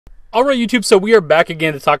Alright YouTube, so we are back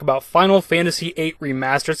again to talk about Final Fantasy VIII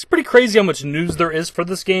Remastered. It's pretty crazy how much news there is for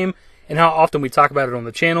this game, and how often we talk about it on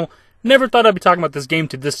the channel. Never thought I'd be talking about this game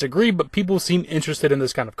to this degree, but people seem interested in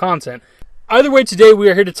this kind of content. Either way, today we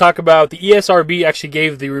are here to talk about the ESRB actually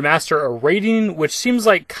gave the remaster a rating, which seems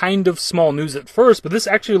like kind of small news at first, but this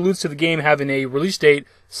actually alludes to the game having a release date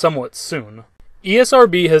somewhat soon.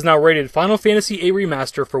 ESRB has now rated Final Fantasy VIII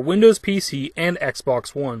Remaster for Windows PC and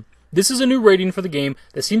Xbox One. This is a new rating for the game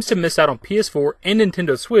that seems to miss out on PS4 and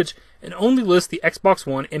Nintendo Switch and only lists the Xbox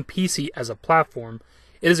One and PC as a platform.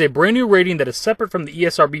 It is a brand new rating that is separate from the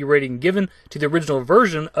ESRB rating given to the original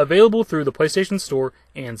version, available through the PlayStation Store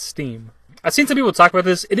and Steam. I've seen some people talk about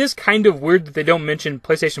this. It is kind of weird that they don't mention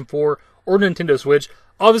PlayStation 4 or Nintendo Switch.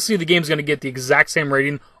 Obviously the game is going to get the exact same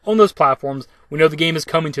rating on those platforms. We know the game is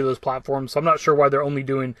coming to those platforms, so I'm not sure why they're only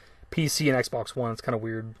doing PC and Xbox One. It's kind of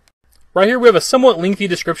weird. Right here we have a somewhat lengthy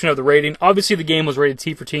description of the rating. Obviously the game was rated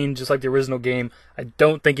T for teen, just like the original game. I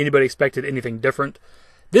don't think anybody expected anything different.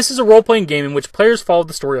 This is a role-playing game in which players follow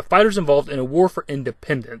the story of fighters involved in a war for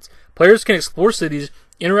independence. Players can explore cities,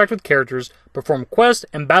 interact with characters, perform quests,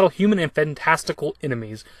 and battle human and fantastical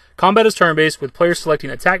enemies. Combat is turn-based, with players selecting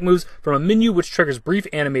attack moves from a menu which triggers brief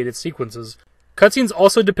animated sequences. Cutscenes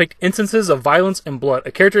also depict instances of violence and blood,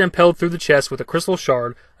 a character impaled through the chest with a crystal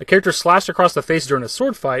shard, a character slashed across the face during a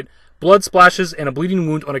sword fight, blood splashes, and a bleeding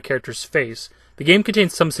wound on a character's face. The game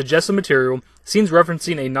contains some suggestive material, scenes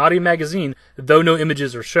referencing a naughty magazine, though no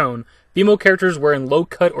images are shown, female characters wearing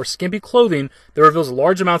low-cut or skimpy clothing that reveals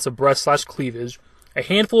large amounts of breast/cleavage. A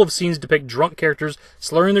handful of scenes depict drunk characters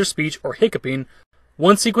slurring their speech or hiccuping.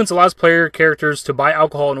 One sequence allows player characters to buy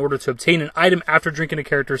alcohol in order to obtain an item after drinking. A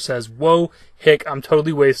character says, "Whoa, hick, I'm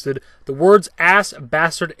totally wasted." The words ass,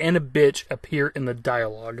 bastard, and a bitch appear in the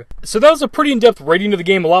dialogue. So that was a pretty in-depth rating of the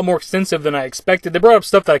game, a lot more extensive than I expected. They brought up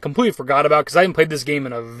stuff that I completely forgot about because I haven't played this game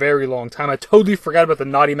in a very long time. I totally forgot about the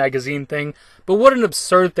naughty magazine thing, but what an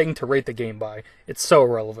absurd thing to rate the game by. It's so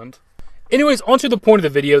irrelevant. Anyways, on to the point of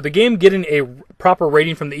the video. The game getting a proper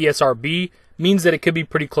rating from the ESRB means that it could be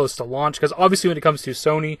pretty close to launch, because obviously when it comes to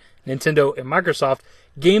Sony, Nintendo, and Microsoft,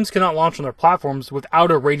 games cannot launch on their platforms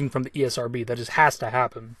without a rating from the ESRB. That just has to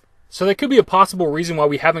happen. So that could be a possible reason why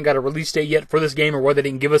we haven't got a release date yet for this game, or why they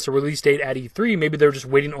didn't give us a release date at E3. Maybe they're just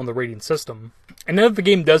waiting on the rating system. And now that the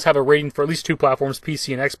game does have a rating for at least two platforms,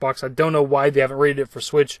 PC and Xbox, I don't know why they haven't rated it for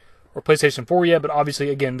Switch or PlayStation 4 yet, but obviously,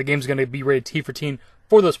 again, the game's going to be rated T for teen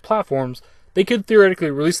for those platforms. They could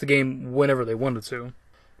theoretically release the game whenever they wanted to.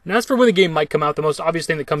 Now, as for when the game might come out, the most obvious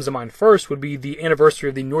thing that comes to mind first would be the anniversary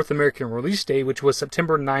of the North American release date, which was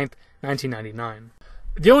September 9th, 1999.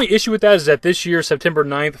 The only issue with that is that this year, September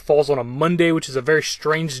 9th, falls on a Monday, which is a very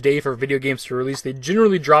strange day for video games to release. They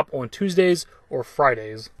generally drop on Tuesdays or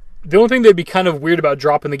Fridays. The only thing that'd be kind of weird about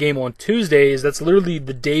dropping the game on Tuesday is that's literally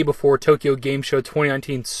the day before Tokyo Game Show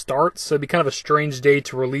 2019 starts, so it'd be kind of a strange day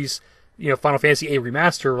to release, Final Fantasy VIII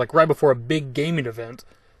Remaster, like right before a big gaming event.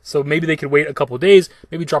 So maybe they could wait a couple days,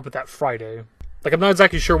 maybe drop it that Friday. Like, I'm not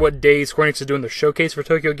exactly sure what day Square Enix is doing their showcase for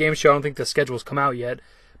Tokyo Game Show. I don't think the schedule's come out yet.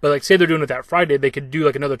 But, like, say they're doing it that Friday, they could do,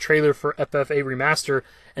 like, another trailer for FFVIII Remaster,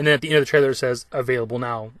 and then at the end of the trailer it says, available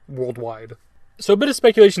now, worldwide. So a bit of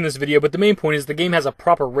speculation in this video, but the main point is the game has a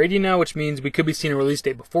proper rating now, which means we could be seeing a release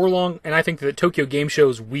date before long, and I think that Tokyo Game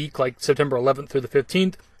Show's week, like September 11th through the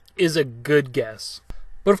 15th, is a good guess.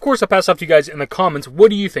 But of course, I'll pass off to you guys in the comments.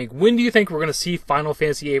 What do you think? When do you think we're going to see Final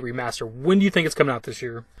Fantasy VIII Remaster? When do you think it's coming out this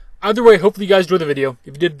year? Either way, hopefully you guys enjoyed the video.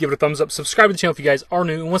 If you did, give it a thumbs up. Subscribe to the channel if you guys are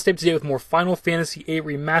new and want to stay up to date with more Final Fantasy VIII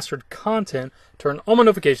Remastered content. Turn on all my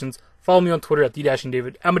notifications. Follow me on Twitter at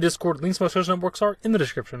 @the-david. I'm a Discord. Links to my social networks are in the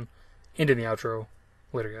description and in the outro.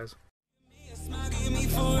 Later, guys. Give me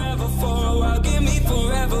forever for a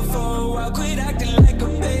while, quit acting like a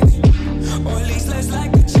baby.